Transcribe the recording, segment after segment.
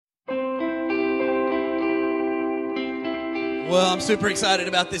Well, I'm super excited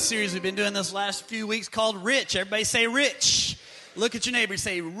about this series we've been doing this last few weeks called Rich. Everybody say rich. Look at your neighbor and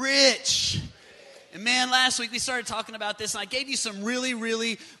say rich. And man, last week we started talking about this, and I gave you some really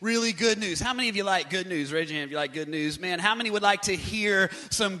good news. How many of you like good news? Raise your hand if you like good news. Man, how many would like to hear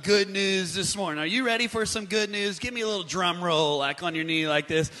some good news this morning? Are you ready for some good news? Give me a little drum roll, like on your knee like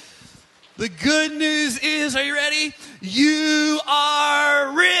this. The good news is, are you ready? You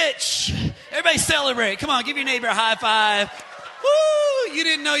are rich. Everybody celebrate. Come on, give your neighbor a high five. Woo! You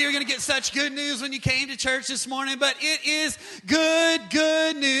didn't know you were going to get such good news when you came to church this morning, but it is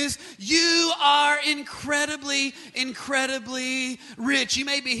good news. You are incredibly rich. You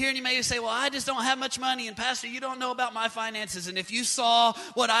may be here and you may say, well, I just don't have much money, and Pastor, you don't know about my finances. And if you saw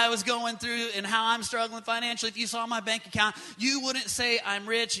what I was going through and how I'm struggling financially, if you saw my bank account, you wouldn't say I'm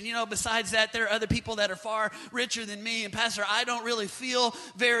rich. And you know, besides that, there are other people that are far richer than me. And Pastor, I don't really feel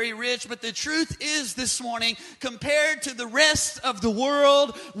very rich. But the truth is this morning, compared to the rest of the world,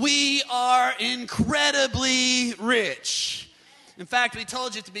 we are incredibly rich. In fact, we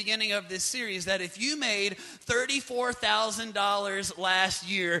told you at the beginning of this series that if you made $34,000 last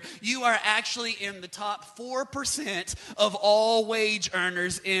year, you are actually in the top 4% of all wage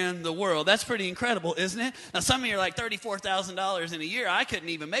earners in the world. That's pretty incredible, isn't it? Now, some of you are like, $34,000 in a year. I couldn't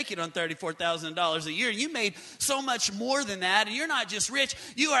even make it on $34,000 a year. You made so much more than that, and you're not just rich.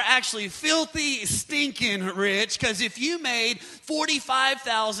 You are actually filthy, stinking rich, because if you made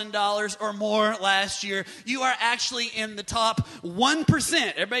 $45,000 or more last year, you are actually in the top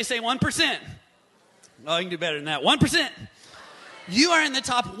 1%. Everybody say 1%. Oh, you can do better than that. 1%. You are in the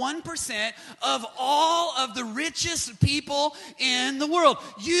top 1% of all of the richest people in the world.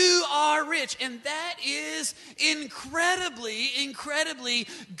 You are rich, and that is incredibly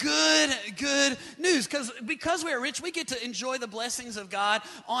good news. Because we are rich, we get to enjoy the blessings of God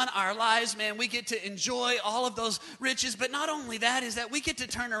on our lives, man. We get to enjoy all of those riches, but not only that, is that we get to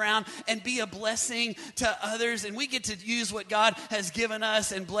turn around and be a blessing to others, and we get to use what God has given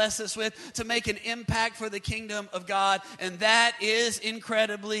us and bless us with to make an impact for the kingdom of God, and that is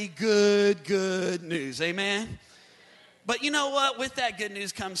incredibly good news. Amen? But you know what? With that good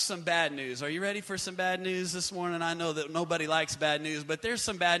news comes some bad news. Are you ready for some bad news this morning? I know that nobody likes bad news, but there's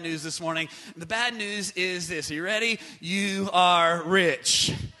some bad news this morning. The bad news is this. Are you ready? You are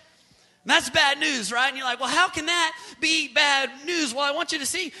rich. And that's bad news, right? And you're like, well, how can that be bad news? Well, I want you to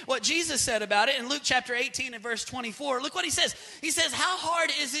see what Jesus said about it in Luke chapter 18 and verse 24. Look what he says. He says, how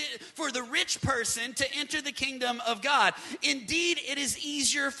hard is it for the rich person to enter the kingdom of God? Indeed, it is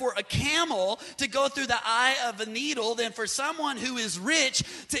easier for a camel to go through the eye of a needle than for someone who is rich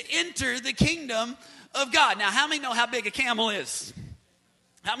to enter the kingdom of God. Now, how many know how big a camel is?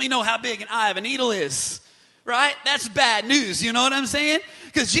 How many know how big an eye of a needle is? Right? That's bad news. You know what I'm saying?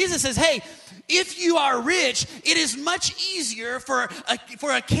 Because Jesus says, hey, if you are rich, it is much easier for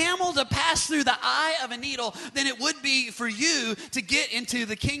a camel to pass through the eye of a needle than it would be for you to get into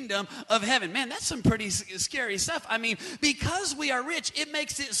the kingdom of heaven. Man, that's some pretty scary stuff. I mean, because we are rich, it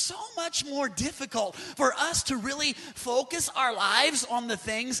makes it so much more difficult for us to really focus our lives on the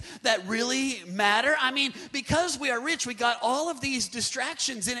things that really matter. I mean, because we are rich, we got all of these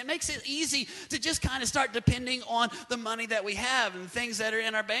distractions, and it makes it easy to just kind of start depending on the money that we have and the things that are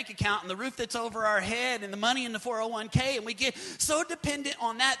in our bank account and the roof that's over our head and the money in the 401k, and we get so dependent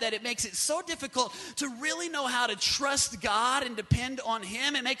on that it makes it so difficult to really know how to trust God and depend on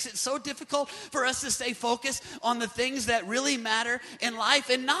Him. It makes it so difficult for us to stay focused on the things that really matter in life.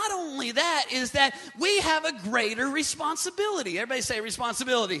 And not only that, is that we have a greater responsibility. Everybody say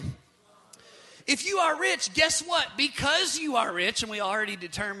responsibility. If you are rich, guess what? Because you are rich, and we already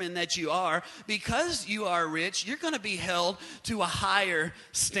determined that you are, because you are rich, you're going to be held to a higher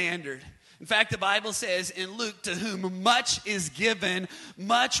standard. In fact, the Bible says in Luke, to whom much is given,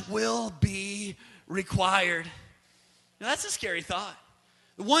 much will be required. Now, that's a scary thought.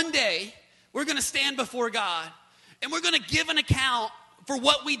 One day, we're going to stand before God, and we're going to give an account for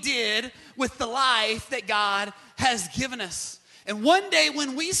what we did with the life that God has given us. And one day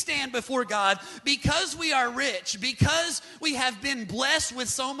when we stand before God, because we are rich, because we have been blessed with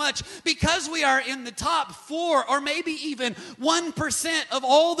so much, because we are in the top 4 or maybe even 1% of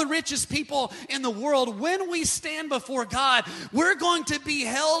all the richest people in the world, when we stand before God, we're going to be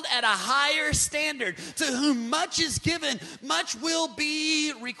held at a higher standard. To whom much is given, much will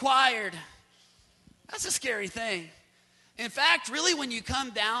be required. That's a scary thing. In fact, really, when you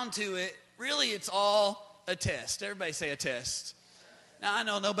come down to it, really it's all a test. Everybody say a test. Now, I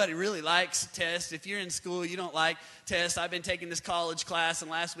know nobody really likes tests. If you're in school, you don't like tests. I've been taking this college class, and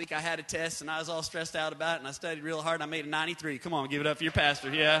last week I had a test, and I was all stressed out about it, and I studied real hard, and I made a 93. Come on, give it up for your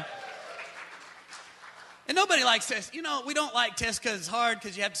pastor, yeah. And nobody likes tests. You know, we don't like tests because it's hard,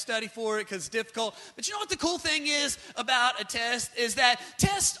 because you have to study for it, because it's difficult. But you know what the cool thing is about a test is that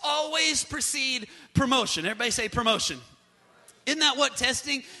tests always precede promotion. Everybody say promotion. Isn't that what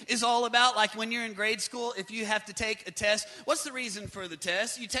testing is all about? Like when you're in grade school, if you have to take a test, what's the reason for the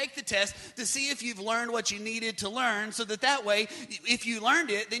test? You take the test to see if you've learned what you needed to learn, so that way, if you learned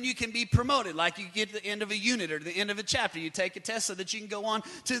it, then you can be promoted. Like you get to the end of a unit or the end of a chapter, you take a test so that you can go on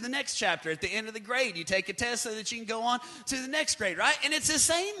to the next chapter. At the end of the grade, you take a test so that you can go on to the next grade, right? And it's the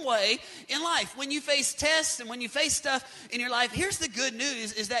same way in life. When you face tests and when you face stuff in your life, here's the good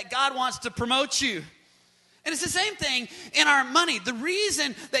news, is that God wants to promote you. And it's the same thing in our money. The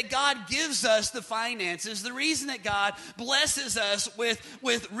reason that God gives us the finances, the reason that God blesses us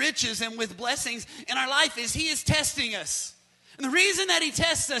with riches and with blessings in our life is He is testing us. And the reason that He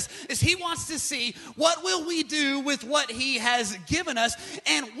tests us is He wants to see what will we do with what He has given us.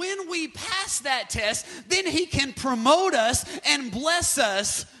 And when we pass that test, then He can promote us and bless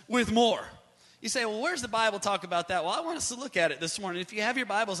us with more. You say, well, where's the Bible talk about that? Well, I want us to look at it this morning. If you have your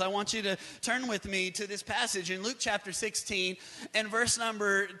Bibles, I want you to turn with me to this passage in Luke chapter 16 and verse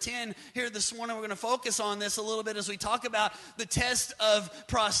number 10. Here this morning, we're going to focus on this a little bit as we talk about the test of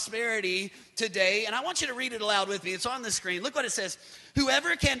prosperity today. And I want you to read it aloud with me. It's on the screen. Look what it says.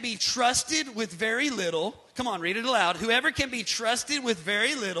 Whoever can be trusted with very little, come on, read it aloud. Whoever can be trusted with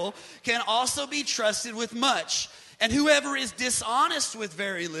very little can also be trusted with much. And whoever is dishonest with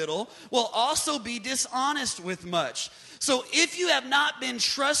very little will also be dishonest with much. So if you have not been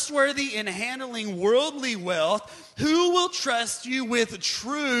trustworthy in handling worldly wealth, who will trust you with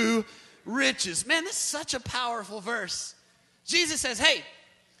true riches? Man, this is such a powerful verse. Jesus says, hey,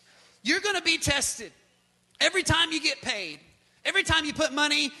 you're going to be tested every time you get paid. Every time you put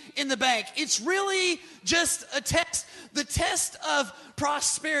money in the bank, it's really just a test, the test of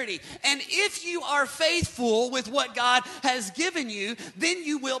prosperity. And if you are faithful with what God has given you, then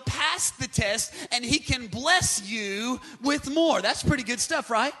you will pass the test and He can bless you with more. That's pretty good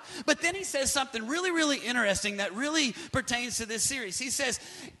stuff, right? But then He says something really, really interesting that really pertains to this series. He says,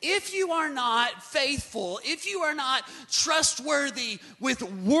 if you are not faithful, if you are not trustworthy with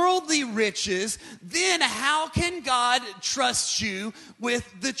worldly riches, then how can God trust you with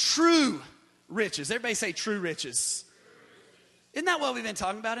the true riches? Everybody say true riches. Isn't that what we've been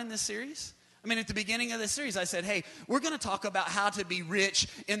talking about in this series? I mean, at the beginning of this series, I said, hey, we're going to talk about how to be rich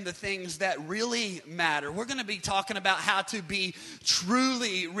in the things that really matter. We're going to be talking about how to be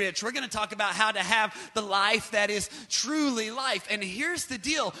truly rich. We're going to talk about how to have the life that is truly life. And here's the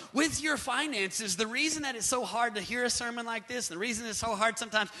deal. With your finances, the reason that it's so hard to hear a sermon like this, the reason it's so hard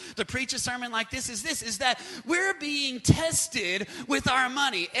sometimes to preach a sermon like this, is that we're being tested with our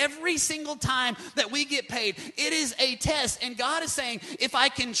money. Every single time that we get paid, it is a test. And God is saying, if I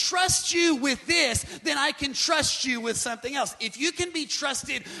can trust you with this, then I can trust you with something else. If you can be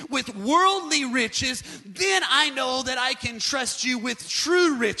trusted with worldly riches, then I know that I can trust you with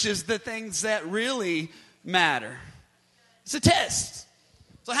true riches, the things that really matter. It's a test.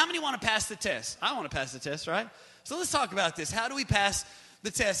 So how many want to pass the test? I want to pass the test, right? So let's talk about this. How do we pass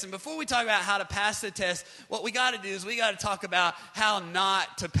the test? And before we talk about how to pass the test, what we got to do is we got to talk about how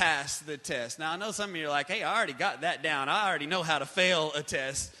not to pass the test. Now, I know some of you are like, hey, I already got that down. I already know how to fail a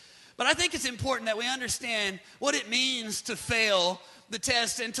test. But I think it's important that we understand what it means to fail the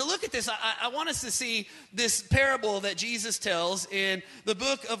test. And to look at this, I want us to see this parable that Jesus tells in the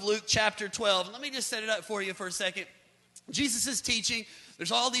book of Luke chapter 12. Let me just set it up for you for a second. Jesus is teaching.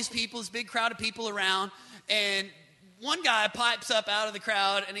 There's all these people, this big crowd of people around. And one guy pipes up out of the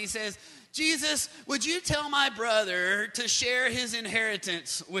crowd and he says, Jesus, would you tell my brother to share his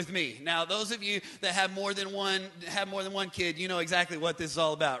inheritance with me? Now, those of you that have more than one kid, you know exactly what this is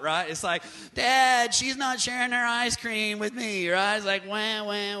all about, right? It's like, Dad, she's not sharing her ice cream with me, right? It's like, wah,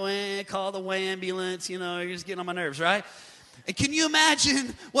 wah, wah, call the ambulance, you know, you're just getting on my nerves, right? And can you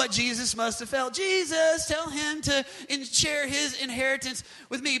imagine what Jesus must have felt? Jesus, tell him to share his inheritance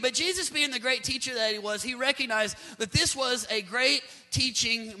with me. But Jesus, being the great teacher that he was, he recognized that this was a great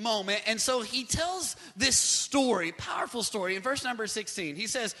teaching moment. And so he tells this story, powerful story, in verse number 16. He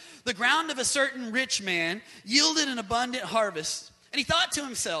says, the ground of a certain rich man yielded an abundant harvest. And he thought to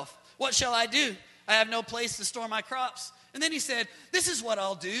himself, what shall I do? I have no place to store my crops. And then he said, this is what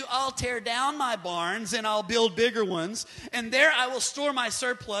I'll do. I'll tear down my barns and I'll build bigger ones. And there I will store my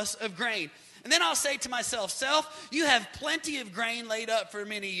surplus of grain. And then I'll say to myself, self, you have plenty of grain laid up for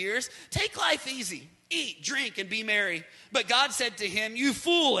many years. Take life easy. Eat, drink, and be merry. But God said to him, you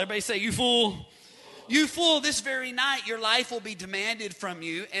fool. Everybody say, you fool. you fool, this very night your life will be demanded from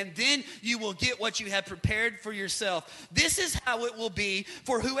you, and then you will get what you have prepared for yourself. This is how it will be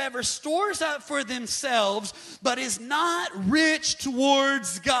for whoever stores up for themselves, but is not rich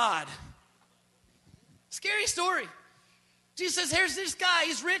towards God. Scary story. Jesus says, here's this guy,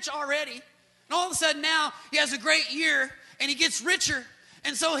 he's rich already. And all of a sudden now, he has a great year, and he gets richer.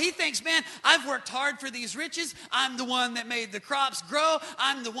 And so he thinks, man, I've worked hard for these riches. I'm the one that made the crops grow.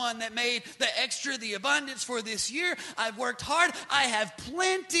 I'm the one that made the extra, the abundance for this year. I've worked hard. I have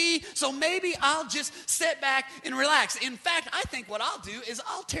plenty. So maybe I'll just sit back and relax. In fact, I think what I'll do is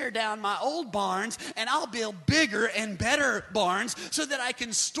I'll tear down my old barns and I'll build bigger and better barns so that I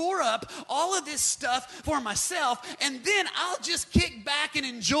can store up all of this stuff for myself. And then I'll just kick back and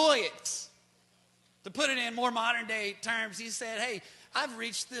enjoy it. To put it in more modern day terms, he said, hey, I've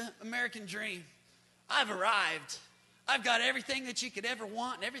reached the American dream. I've arrived. I've got everything that you could ever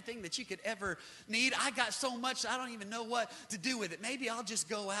want and everything that you could ever need. I got so much I don't even know what to do with it. Maybe I'll just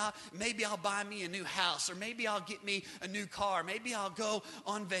go out. Maybe I'll buy me a new house, or maybe I'll get me a new car. Maybe I'll go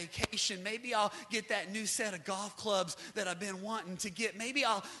on vacation. Maybe I'll get that new set of golf clubs that I've been wanting to get. Maybe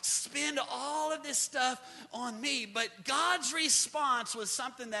I'll spend all of this stuff on me. But God's response was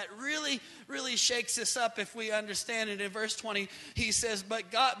something that really, really shakes us up if we understand it. In verse 20, he says, but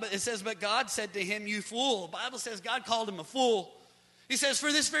God said to him, you fool. The Bible says God called him a fool. He says,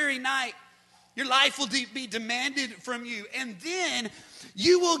 for this very night, your life will be demanded from you, and then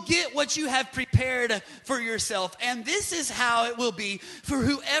you will get what you have prepared for yourself. And this is how it will be for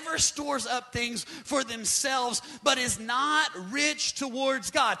whoever stores up things for themselves, but is not rich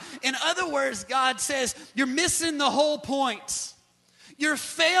towards God. In other words, God says, you're missing the whole point. You're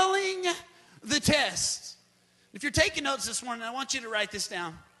failing the test. If you're taking notes this morning, I want you to write this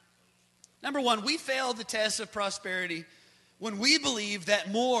down. Number one, we fail the test of prosperity when we believe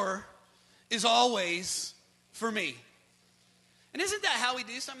that more is always for me. And isn't that how we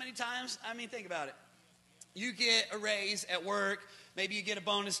do so many times? I mean, think about it. You get a raise at work. Maybe you get a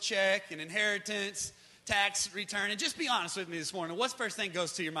bonus check, an inheritance, tax return. And just be honest with me this morning. What's the first thing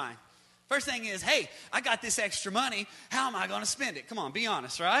goes to your mind? First thing is, hey, I got this extra money. How am I going to spend it? Come on, be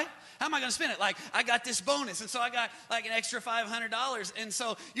honest, right? How am I going to spend it? Like, I got this bonus, and so I got like an extra $500. And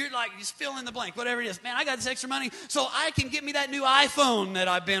so you're like, just fill in the blank, whatever it is. Man, I got this extra money so I can get me that new iPhone that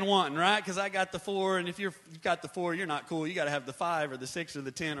I've been wanting, right? Because I got the 4, and if you've got the 4, you're not cool. You got to have the 5 or the 6 or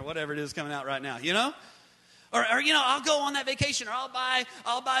the 10 or whatever it is coming out right now, you know? Or I'll go on that vacation, or I'll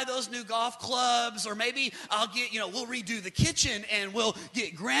buy those new golf clubs, or maybe I'll get, we'll redo the kitchen and we'll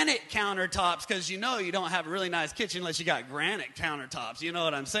get granite countertops, because you don't have a really nice kitchen unless you got granite countertops. You know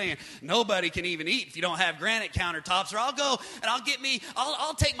what I'm saying? Nobody can even eat if you don't have granite countertops. Or I'll go and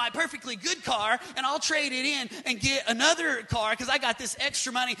I'll take my perfectly good car and I'll trade it in and get another car because I got this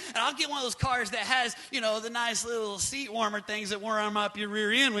extra money, and I'll get one of those cars that has, the nice little seat warmer things that warm up your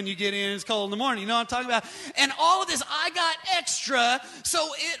rear end when you get in. It's cold in the morning. You know what I'm talking about? And all of this, I got extra, so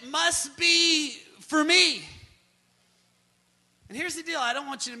it must be for me. And here's the deal I don't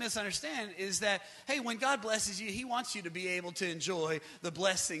want you to misunderstand is that, hey, when God blesses you, he wants you to be able to enjoy the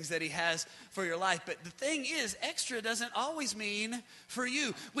blessings that he has for your life. But the thing is, extra doesn't always mean for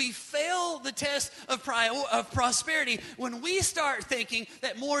you. We fail the test of prosperity when we start thinking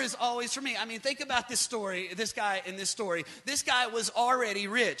that more is always for me. I mean, think about this guy in this story. This guy was already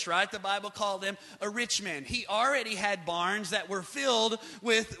rich, right? The Bible called him a rich man. He already had barns that were filled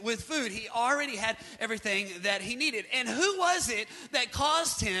with food. He already had everything that he needed. And who was it that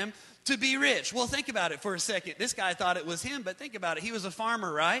caused him to be rich? Well, think about it for a second. This guy thought it was him, but think about it. He was a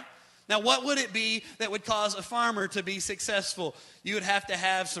farmer, right? Now, what would it be that would cause a farmer to be successful? You would have to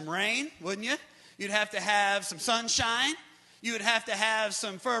have some rain, wouldn't you? You'd have to have some sunshine. You would have to have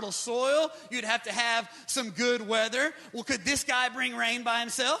some fertile soil. You'd have to have some good weather. Well, could this guy bring rain by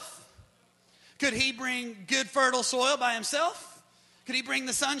himself? Could he bring good fertile soil by himself? Could he bring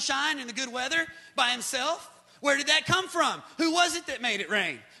the sunshine and the good weather by himself? Where did that come from? Who was it that made it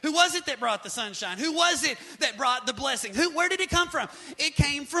rain? Who was it that brought the sunshine? Who was it that brought the blessing? Where did it come from? It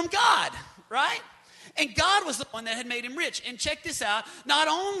came from God, right? And God was the one that had made him rich. And check this out. Not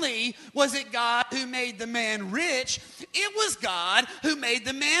only was it God who made the man rich, it was God who made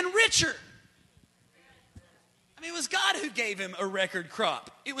the man richer. I mean, it was God who gave him a record crop.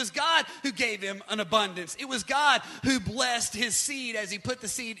 It was God who gave him an abundance. It was God who blessed his seed as he put the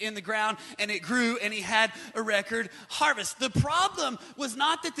seed in the ground and it grew and he had a record harvest. The problem was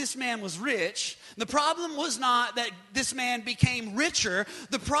not that this man was rich. The problem was not that this man became richer.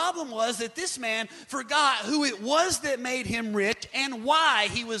 The problem was that this man forgot who it was that made him rich and why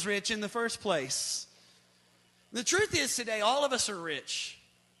he was rich in the first place. The truth is today, all of us are rich.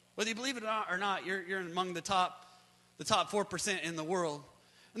 Whether you believe it or not, you're among the top 4% in the world.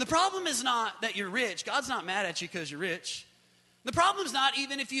 And the problem is not that you're rich. God's not mad at you because you're rich. The problem is not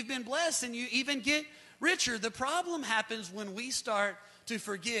even if you've been blessed and you even get richer. The problem happens when we start to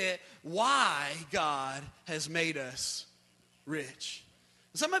forget why God has made us rich.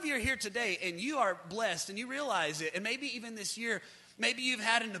 Some of you are here today and you are blessed and you realize it. And maybe even this year, maybe you've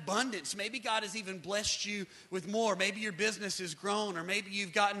had an abundance. Maybe God has even blessed you with more. Maybe your business has grown, or maybe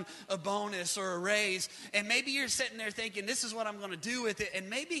you've gotten a bonus or a raise. And maybe you're sitting there thinking, this is what I'm going to do with it. And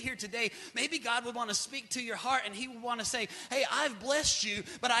maybe here today, maybe God would want to speak to your heart and he would want to say, hey, I've blessed you,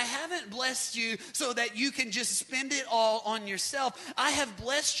 but I haven't blessed you so that you can just spend it all on yourself. I have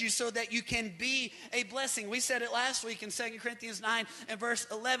blessed you so that you can be a blessing. We said it last week in 2 Corinthians 9 and verse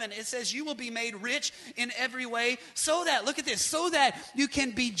 11. It says, you will be made rich in every way so that, look at this, so that you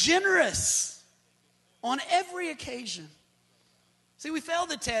can be generous on every occasion. See, we fail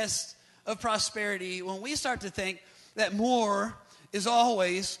the test of prosperity when we start to think that more is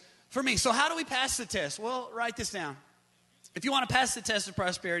always for me. So how do we pass the test? Well, write this down. If you want to pass the test of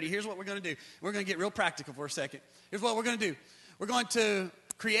prosperity, here's what we're going to do. We're going to get real practical for a second. Here's what we're going to do. We're going to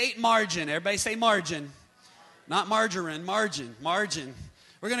create margin. Everybody say margin. Not margarine, margin.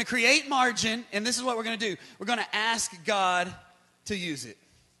 We're going to create margin, and this is what we're going to do. We're going to ask God to use it.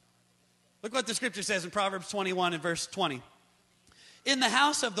 Look what the scripture says in Proverbs 21 and verse 20. In the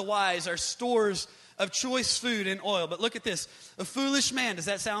house of the wise are stores of choice food and oil. But look at this. A foolish man. Does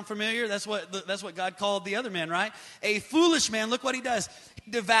that sound familiar? That's what God called the other man, right? A foolish man, look what he does. He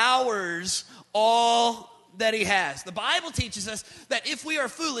devours all that he has. The Bible teaches us that if we are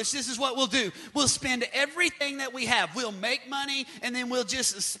foolish, this is what we'll do. We'll spend everything that we have. We'll make money and then we'll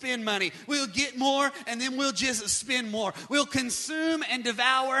just spend money. We'll get more and then we'll just spend more. We'll consume and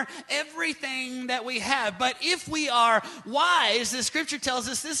devour everything that we have. But if we are wise, the scripture tells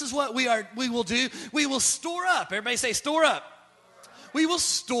us this is what we will do. We will store up. Everybody say store up. We will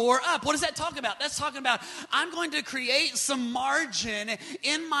store up. What does that talk about? That's talking about I'm going to create some margin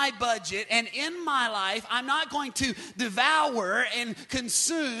in my budget and in my life. I'm not going to devour and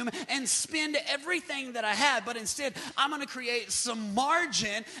consume and spend everything that I have, but instead I'm going to create some margin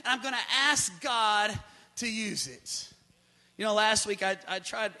and I'm going to ask God to use it. You know, last week I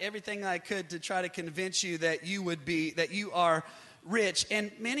tried everything I could to try to convince you that you are rich.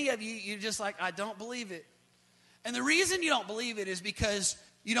 And many of you, you're just like, I don't believe it. And the reason you don't believe it is because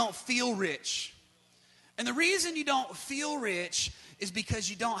you don't feel rich. And the reason you don't feel rich is because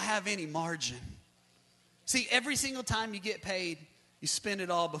you don't have any margin. See, every single time you get paid, you spend it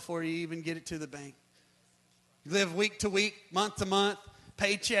all before you even get it to the bank. You live week to week, month to month,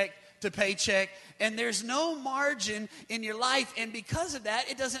 paycheck to paycheck, and there's no margin in your life. And because of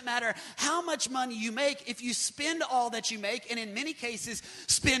that, it doesn't matter how much money you make. If you spend all that you make, and in many cases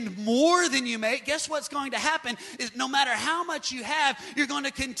spend more than you make, guess what's going to happen is no matter how much you have, you're going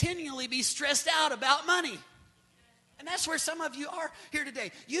to continually be stressed out about money. And that's where some of you are here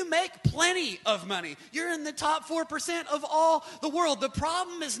today. You make plenty of money. You're in the top 4% of all the world. The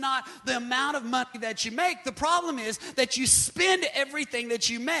problem is not the amount of money that you make. The problem is that you spend everything that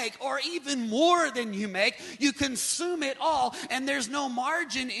you make, or even more than you make. You consume it all, and there's no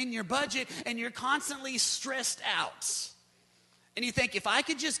margin in your budget, and you're constantly stressed out. And you think, if I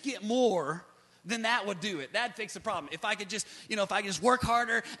could just get more, then that would do it. That'd fix the problem. If I could just, if I could just work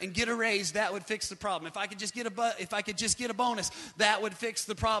harder and get a raise, that would fix the problem. If I could just get a bonus, that would fix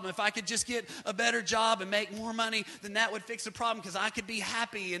the problem. If I could just get a better job and make more money, then that would fix the problem, because I could be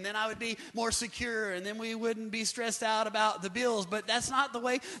happy and then I would be more secure and then we wouldn't be stressed out about the bills. But that's not the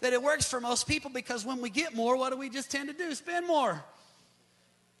way that it works for most people, because when we get more, what do we just tend to do? Spend more.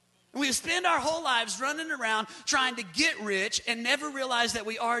 We spend our whole lives running around trying to get rich and never realize that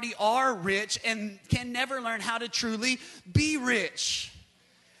we already are rich and can never learn how to truly be rich.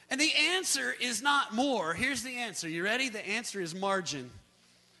 And the answer is not more. Here's the answer. You ready? The answer is margin.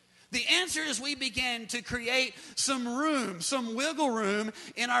 The answer is we begin to create some room, some wiggle room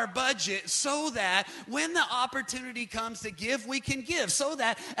in our budget, so that when the opportunity comes to give, we can give. So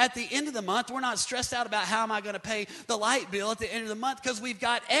that at the end of the month, we're not stressed out about how am I going to pay the light bill at the end of the month, because we've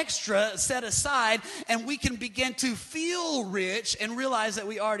got extra set aside, and we can begin to feel rich and realize that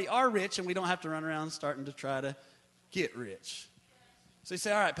we already are rich, and we don't have to run around starting to try to get rich. So you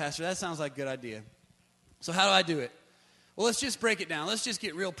say, all right, Pastor, that sounds like a good idea. So how do I do it? Well, let's just break it down. Let's just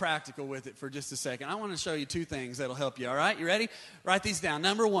get real practical with it for just a second. I want to show you two things that'll help you, all right? You ready? Write these down.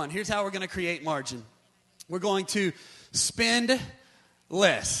 Number one, here's how we're going to create margin. We're going to spend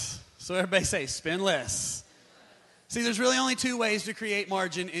less. So everybody say, spend less. See, there's really only two ways to create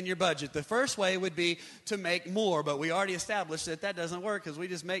margin in your budget. The first way would be to make more, but we already established that that doesn't work because we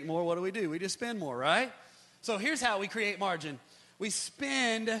just make more. What do? We just spend more, right? So here's how we create margin. We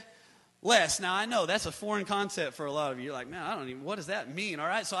spend less. Now, I know that's a foreign concept for a lot of you. You're like, man, I don't even, what does that mean? All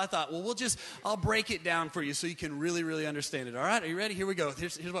right, so I thought, well, I'll break it down for you so you can really, really understand it. All right, are you ready? Here we go.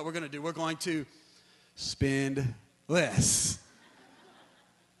 Here's what we're going to do. We're going to spend less.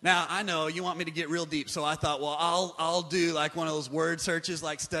 Now, I know you want me to get real deep, so I thought, well, I'll do like one of those word searches,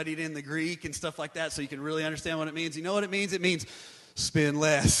 like studied in the Greek and stuff like that, so you can really understand what it means. You know what it means? It means spend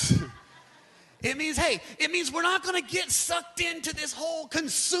less. It means we're not going to get sucked into this whole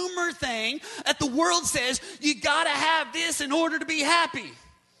consumer thing that the world says you got to have this in order to be happy.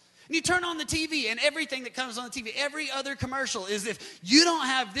 And you turn on the TV and everything that comes on the TV, every other commercial is if you don't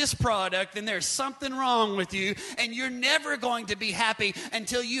have this product, then there's something wrong with you and you're never going to be happy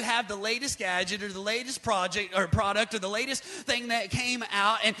until you have the latest gadget or the latest product or the latest thing that came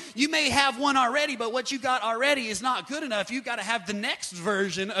out. And you may have one already, but what you got already is not good enough. You've got to have the next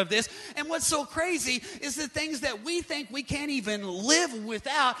version of this. And what's so crazy is the things that we think we can't even live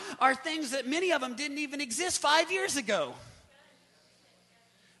without are things that many of them didn't even exist 5 years ago.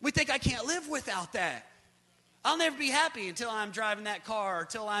 We think I can't live without that. I'll never be happy until I'm driving that car or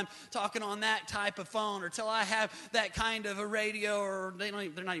till I'm talking on that type of phone or till I have that kind of a radio or they're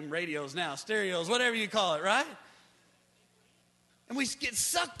not even radios now, stereos, whatever you call it, right? And we get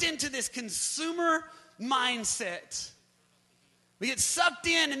sucked into this consumer mindset. We get sucked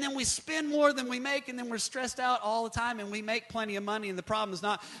in and then we spend more than we make and then we're stressed out all the time and we make plenty of money and the problem is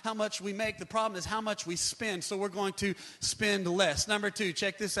not how much we make, the problem is how much we spend. So we're going to spend less. Number 2,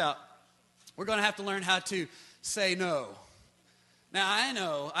 check this out. We're going to have to learn how to say no. Now, I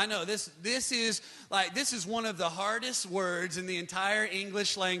know, this is one of the hardest words in the entire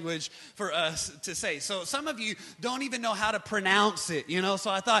English language for us to say. So some of you don't even know how to pronounce it, so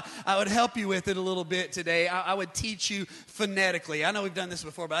I thought I would help you with it a little bit today. I would teach you phonetically. I know we've done this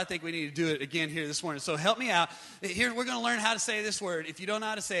before, but I think we need to do it again here this morning. So help me out. Here, we're going to learn how to say this word. If you don't know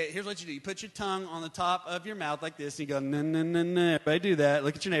how to say it, here's what you do. You put your tongue on the top of your mouth like this, and you go, na, na, na, na. Everybody do that.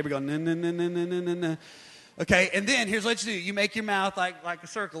 Look at your neighbor, go, na, na, na, na, na, na, na. Okay, and then here's what you do. You make your mouth like a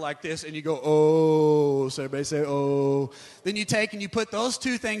circle like this, and you go, oh. So everybody say, oh. Then you take and you put those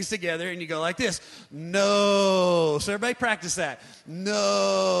two things together, and you go like this. No. So everybody practice that.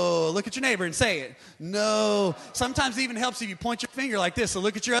 No. Look at your neighbor and say it. No. Sometimes it even helps if you point your finger like this. So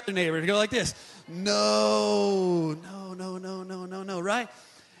look at your other neighbor and go like this. No. No, no, no, no, no, no, right?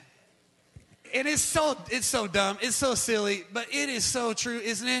 And it's so dumb. It's so silly, but it is so true,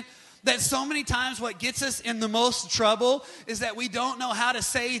 isn't it? That so many times what gets us in the most trouble is that we don't know how to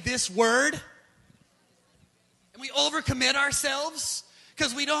say this word. And we overcommit ourselves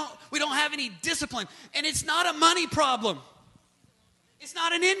because we don't have any discipline. And it's not a money problem. It's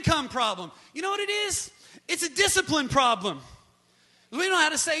not an income problem. You know what it is? It's a discipline problem. We don't know how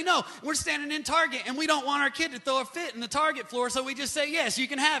to say no. We're standing in Target and we don't want our kid to throw a fit in the Target floor, so we just say, yes, you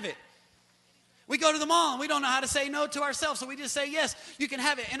can have it. We go to the mall and we don't know how to say no to ourselves, so we just say, yes, you can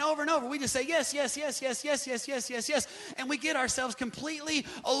have it. And over, we just say, yes, yes, yes, yes, yes, yes, yes, yes, yes. And we get ourselves completely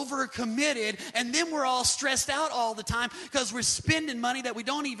overcommitted, and then we're all stressed out all the time because we're spending money that we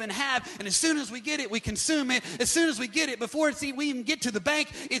don't even have. And as soon as we get it, we consume it. As soon as we get it, before we even get to the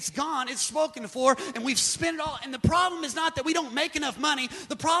bank, it's gone, it's spoken for, and we've spent it all. And the problem is not that we don't make enough money.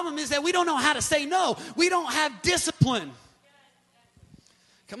 The problem is that we don't know how to say no. We don't have discipline.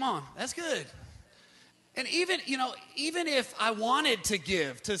 Come on, that's good. And even if I wanted to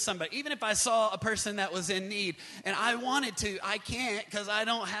give to somebody, even if I saw a person that was in need and I wanted to, I can't because I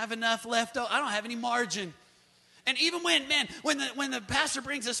don't have enough left. I don't have any margin. And even when the pastor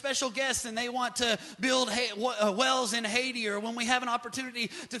brings a special guest and they want to build wells in Haiti, or when we have an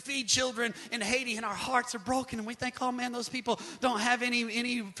opportunity to feed children in Haiti and our hearts are broken and we think, oh man, those people don't have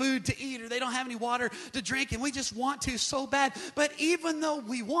any food to eat or they don't have any water to drink, and we just want to so bad. But even though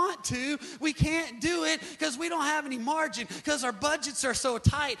we want to, we can't do it because we don't have any margin, because our budgets are so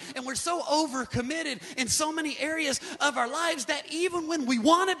tight and we're so overcommitted in so many areas of our lives that even when we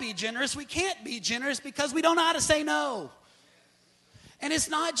want to be generous, we can't be generous because we don't know how to say no. And it's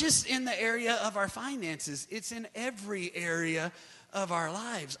not just in the area of our finances. It's in every area of our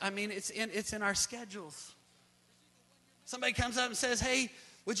lives. I mean, it's in our schedules. Somebody comes up and says, hey,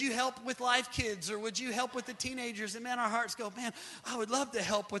 would you help with Life Kids, or would you help with the teenagers? And man, our hearts go, man, I would love to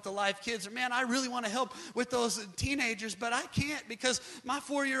help with the Life Kids. Or man, I really want to help with those teenagers, but I can't because my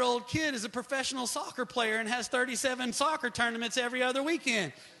 4-year-old kid is a professional soccer player and has 37 soccer tournaments every other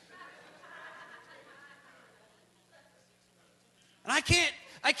weekend. And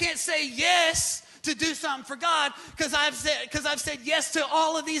I can't say yes to do something for God because I've said yes to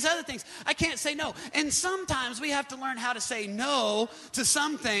all of these other things. I can't say no. And sometimes we have to learn how to say no to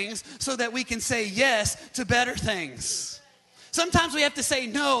some things so that we can say yes to better things. Sometimes we have to say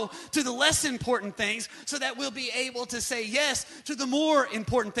no to the less important things so that we'll be able to say yes to the more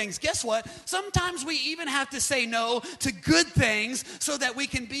important things. Guess what? Sometimes we even have to say no to good things so that we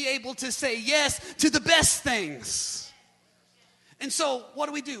can be able to say yes to the best things. And so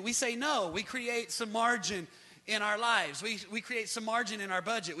what do? We say no. We create some margin in our lives. We create some margin in our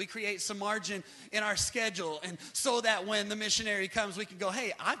budget. We create some margin in our schedule. And so that when the missionary comes, we can go,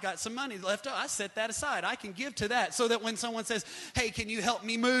 hey, I've got some money left over. I set that aside. I can give to that. So that when someone says, hey, can you help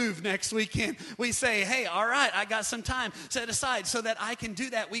me move next weekend? We say, hey, all right, I got some time set aside so that I can do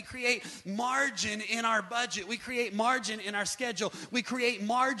that. We create margin in our budget. We create margin in our schedule. We create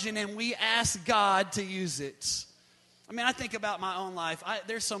margin and we ask God to use it. I mean, I think about my own life.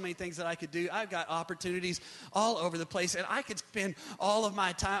 There's so many things that I could do. I've got opportunities all over the place, and I could spend all of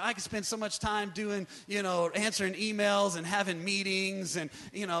my time. I could spend so much time doing, answering emails and having meetings and,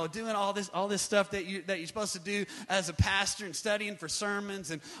 doing all this stuff that you're supposed to do as a pastor and studying for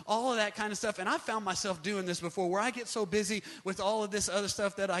sermons and all of that kind of stuff. And I found myself doing this before, where I get so busy with all of this other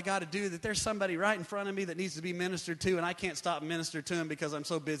stuff that I got to do that there's somebody right in front of me that needs to be ministered to, and I can't stop and minister to him because I'm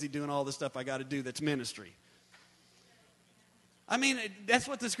so busy doing all the stuff I got to do that's ministry. I mean, that's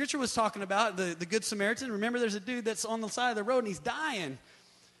what the scripture was talking about, the Good Samaritan. Remember, there's a dude that's on the side of the road and he's dying.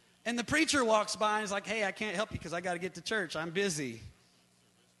 And the preacher walks by and he's like, hey, I can't help you because I got to get to church. I'm busy.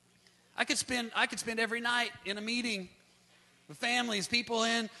 I could spend every night in a meeting with families, people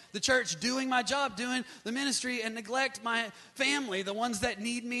in the church, doing my job, doing the ministry, and neglect my family, the ones that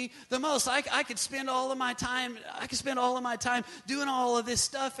need me the most. I could spend all of my time doing all of this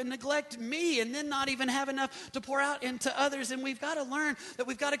stuff and neglect me, and then not even have enough to pour out into others. And we've got to learn that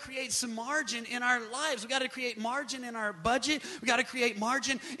we've got to create some margin in our lives. We've got to create margin in our budget. We've got to create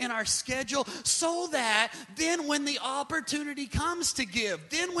margin in our schedule so that then when the opportunity comes to give,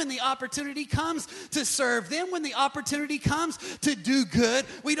 then when the opportunity comes to serve, then when the opportunity comes to do good,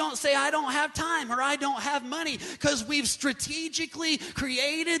 we don't say, I don't have time or I don't have money, because we've strategically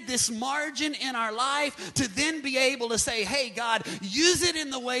created this margin in our life to then be able to say, hey, God, use it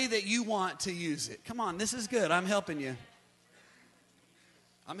in the way that you want to use it. Come on, this is good. I'm helping you.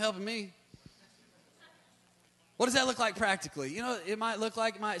 I'm helping me. What does that look like practically? It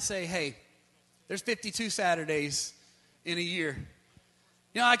might say, hey, there's 52 Saturdays in a year.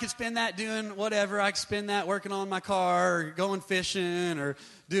 I could spend that doing whatever. I could spend that working on my car or going fishing or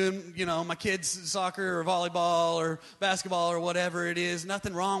doing, my kids' soccer or volleyball or basketball or whatever it is.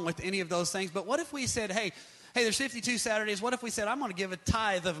 Nothing wrong with any of those things. But what if we said, hey, there's 52 Saturdays. What if we said, I'm going to give a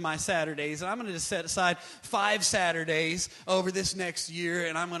tithe of my Saturdays, and I'm going to just set aside 5 Saturdays over this next year,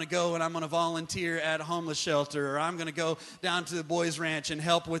 and I'm going to go and I'm going to volunteer at a homeless shelter, or I'm going to go down to the boys' ranch and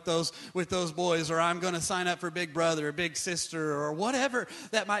help with those boys, or I'm going to sign up for Big Brother or Big Sister or whatever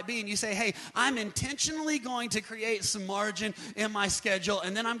that might be. And you say, hey, I'm intentionally going to create some margin in my schedule,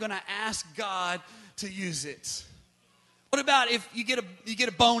 and then I'm going to ask God to use it. What about if you get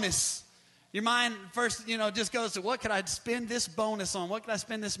a bonus? Your mind first, just goes to, what could I spend this bonus on? What could I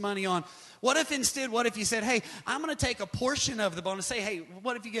spend this money on? What if you said, hey, I'm going to take a portion of the bonus. Say, hey,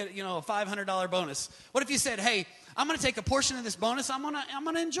 what if you get, a $500 bonus? What if you said, hey, I'm going to take a portion of this bonus. I'm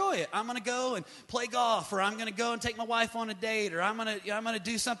going to enjoy it. I'm going to go and play golf, or I'm going to go and take my wife on a date, or I'm going to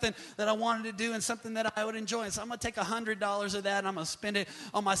do something that I wanted to do and something that I would enjoy. And so I'm going to take $100 of that and I'm going to spend it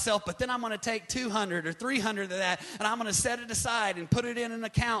on myself. But then I'm going to take $200 or $300 of that and I'm going to set it aside and put it in an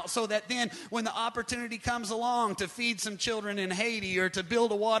account so that then when the opportunity comes along to feed some children in Haiti, or to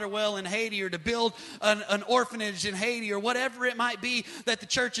build a water well in Haiti, or to build an orphanage in Haiti, or whatever it might be that the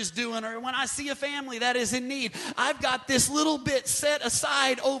church is doing, or when I see a family that is in need, I've got this little bit set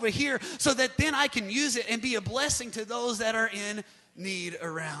aside over here so that then I can use it and be a blessing to those that are in need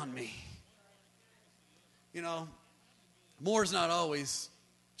around me. More's not always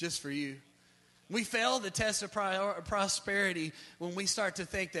just for you. We fail the test of prosperity when we start to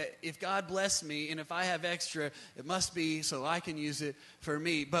think that if God bless me and if I have extra, it must be so I can use it for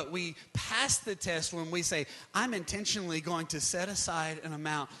me. But we pass the test when we say, I'm intentionally going to set aside an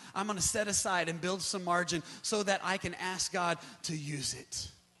amount. I'm going to set aside and build some margin so that I can ask God to use it.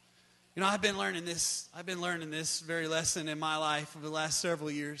 I've been learning this very lesson in my life over the last several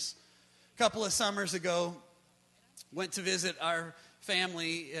years. A couple of summers ago, went to visit our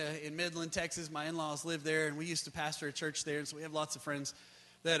family in Midland, Texas. My in-laws live there, and we used to pastor a church there, and so we have lots of friends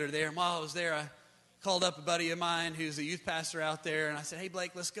that are there. And while I was there, I called up a buddy of mine who's a youth pastor out there, and I said, hey,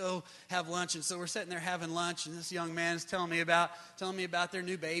 Blake, let's go have lunch. And so we're sitting there having lunch, and this young man is telling me about their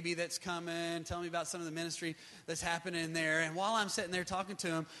new baby that's coming, telling me about some of the ministry that's happening there. And while I'm sitting there talking to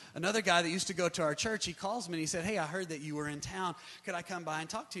him, another guy that used to go to our church, he calls me and he said, hey, I heard that you were in town. Could I come by and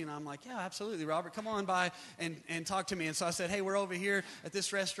talk to you? And I'm like, yeah, absolutely, Robert. Come on by and talk to me. And so I said, hey, we're over here at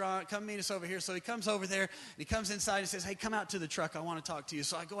this restaurant. Come meet us over here. So he comes over there, and he comes inside and says, hey, come out to the truck. I want to talk to you.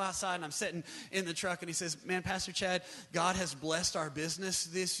 So I go outside, and I'm sitting in the truck, and he says, man, Pastor Chad, God has blessed our business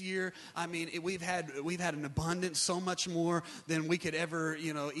this year. I mean, we've had an abundance, so much more than we could ever,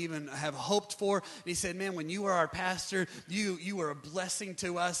 even have hoped for. And he said, man, when you were our pastor, you were a blessing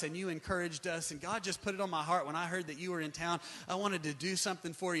to us, and you encouraged us, and God just put it on my heart when I heard that you were in town. I wanted to do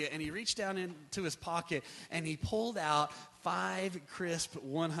something for you. And he reached down into his pocket, and he pulled out 5 crisp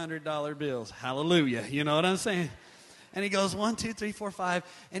 $100 bills. Hallelujah. You know what I'm saying? And he goes, 1, 2, 3, 4, 5.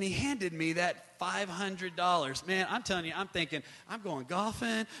 And he handed me that $500. Man, I'm telling you, I'm thinking, I'm going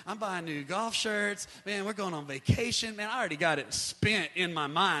golfing. I'm buying new golf shirts. Man, we're going on vacation. Man, I already got it spent in my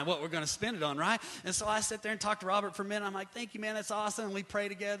mind, what we're going to spend it on, right? And so I sit there and talk to Robert for a minute. I'm like, thank you, man. That's awesome. And we pray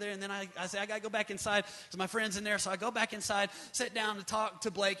together. And then I say, I got to go back inside because my friend's in there. So I go back inside, sit down to talk to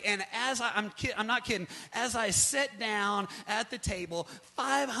Blake. And I'm not kidding, as I sit down at the table,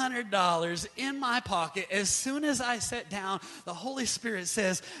 $500 in my pocket, as soon as I sit down, the Holy Spirit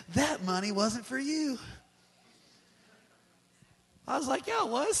says, that money wasn't for you. I was like, yeah, it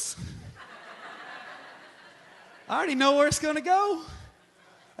was. I already know where it's going to go.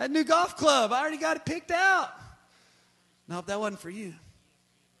 That new golf club, I already got it picked out. Nope, that wasn't for you.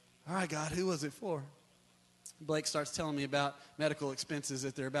 All right, God, who was it for? Blake starts telling me about medical expenses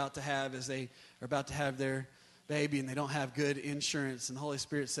that they're about to have as they are about to have their baby, and they don't have good insurance. And the Holy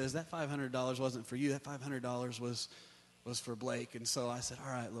Spirit says, that $500 wasn't for you. That $500 was for Blake. And so I said,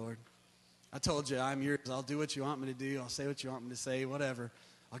 all right, Lord, I told you I'm yours. I'll do what you want me to do. I'll say what you want me to say, whatever.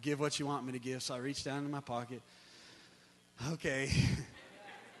 I'll give what you want me to give. So I reached down in my pocket. Okay.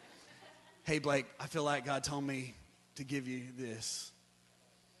 Hey, Blake, I feel like God told me to give you this.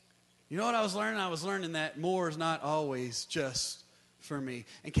 You know what I was learning? I was learning that more is not always just for me.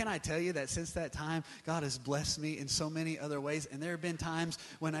 And can I tell you that since that time, God has blessed me in so many other ways. And there have been times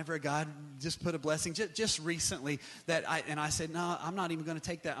whenever God just put a blessing, just recently, that I said, no, I'm not even going to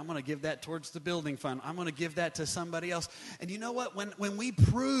take that. I'm going to give that towards the building fund. I'm going to give that to somebody else. And you know what? When we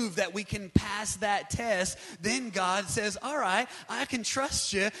prove that we can pass that test, then God says, all right, I can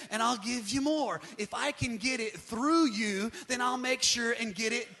trust you and I'll give you more. If I can get it through you, then I'll make sure and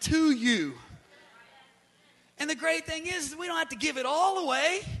get it to you. And the great thing is we don't have to give it all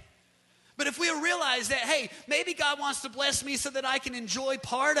away. But if we realize that, hey, maybe God wants to bless me so that I can enjoy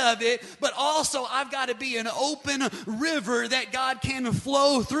part of it, but also I've got to be an open river that God can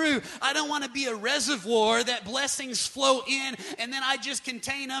flow through. I don't want to be a reservoir that blessings flow in and then I just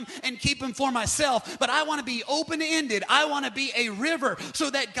contain them and keep them for myself. But I want to be open-ended. I want to be a river so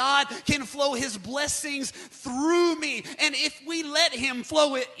that God can flow his blessings through me. And if we let him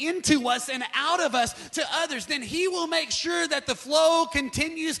flow it into us and out of us to others, then he will make sure that the flow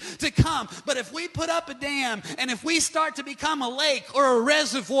continues to come. But if we put up a dam and if we start to become a lake or a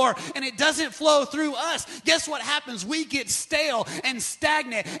reservoir and it doesn't flow through us, guess what happens? We get stale and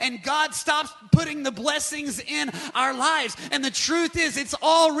stagnant and God stops putting the blessings in our lives. And the truth is, it's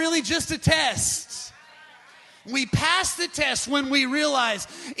all really just a test. We pass the test when we realize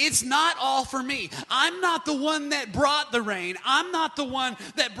it's not all for me. I'm not the one that brought the rain. I'm not the one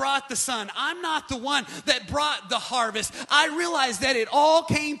that brought the sun. I'm not the one that brought the harvest. I realize that it all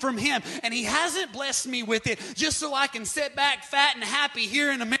came from him, and he hasn't blessed me with it just so I can sit back fat and happy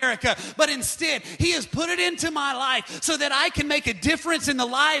here in America. But instead, he has put it into my life so that I can make a difference in the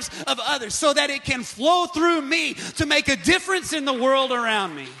lives of others, so that it can flow through me to make a difference in the world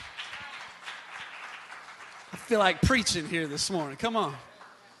around me. I feel like preaching here this morning. Come on.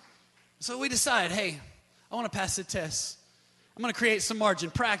 So we decide, hey, I want to pass the test. I'm going to create some margin.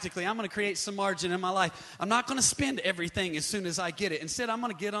 Practically, I'm going to create some margin in my life. I'm not going to spend everything as soon as I get it. Instead, I'm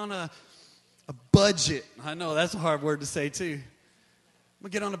going to get on a budget. I know that's a hard word to say too. I'm going to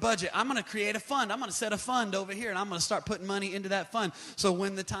get on a budget. I'm going to create a fund. I'm going to set a fund over here, and I'm going to start putting money into that fund. So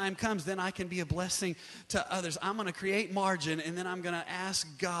when the time comes, then I can be a blessing to others. I'm going to create margin, and then I'm going to ask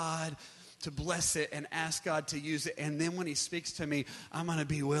God to bless it and ask God to use it. And then when he speaks to me, I'm going to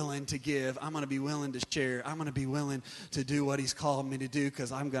be willing to give. I'm going to be willing to share. I'm going to be willing to do what he's called me to do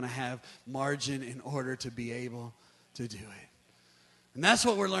because I'm going to have margin in order to be able to do it. And that's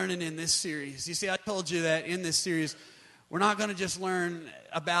what we're learning in this series. You see, I told you that in this series, we're not going to just learn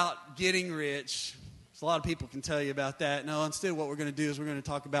about getting rich. So a lot of people can tell you about that. No, instead what we're going to do is we're going to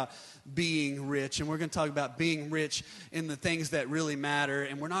talk about being rich, and we're going to talk about being rich in the things that really matter,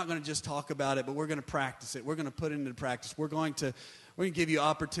 and we're not going to just talk about it, but we're going to practice it. We're going to put it into practice. We're going to give you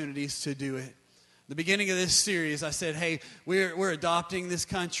opportunities to do it. The beginning of this series, I said, hey, we're adopting this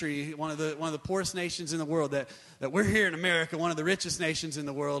country, one of the poorest nations in the world, that we're here in America, one of the richest nations in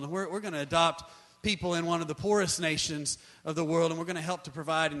the world, and we're going to adopt people in one of the poorest nations of the world, and we're going to help to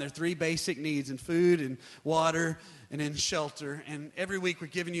provide in their 3 basic needs, in food and water and in shelter. And every week we're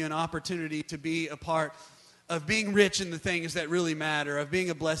giving you an opportunity to be a part of being rich in the things that really matter, of being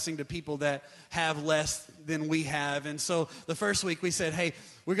a blessing to people that have less than we have. And so the first week we said, hey,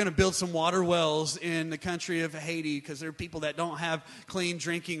 we're going to build some water wells in the country of Haiti because there are people that don't have clean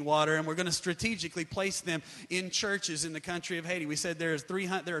drinking water, and we're going to strategically place them in churches in the country of Haiti. We said there are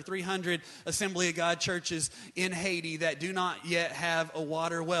 300 Assembly of God churches in Haiti that do not yet have a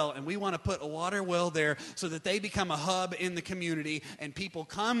water well, and we want to put a water well there so that they become a hub in the community, and people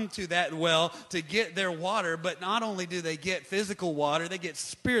come to that well to get their water. But not only do they get physical water, they get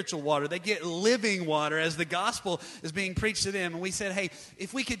spiritual water, they get living water as the gospel is being preached to them. And we said, hey,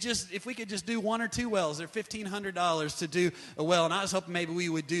 if we could just do 1 or 2 wells, they're $1,500 to do a well. And I was hoping maybe we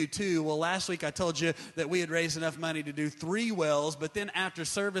would do 2. Well, last week I told you that we had raised enough money to do 3 wells, but then after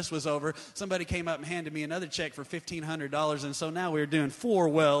service was over, somebody came up and handed me another check for $1,500, and so now we're doing 4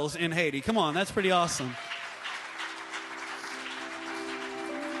 wells in Haiti. Come on, that's pretty awesome.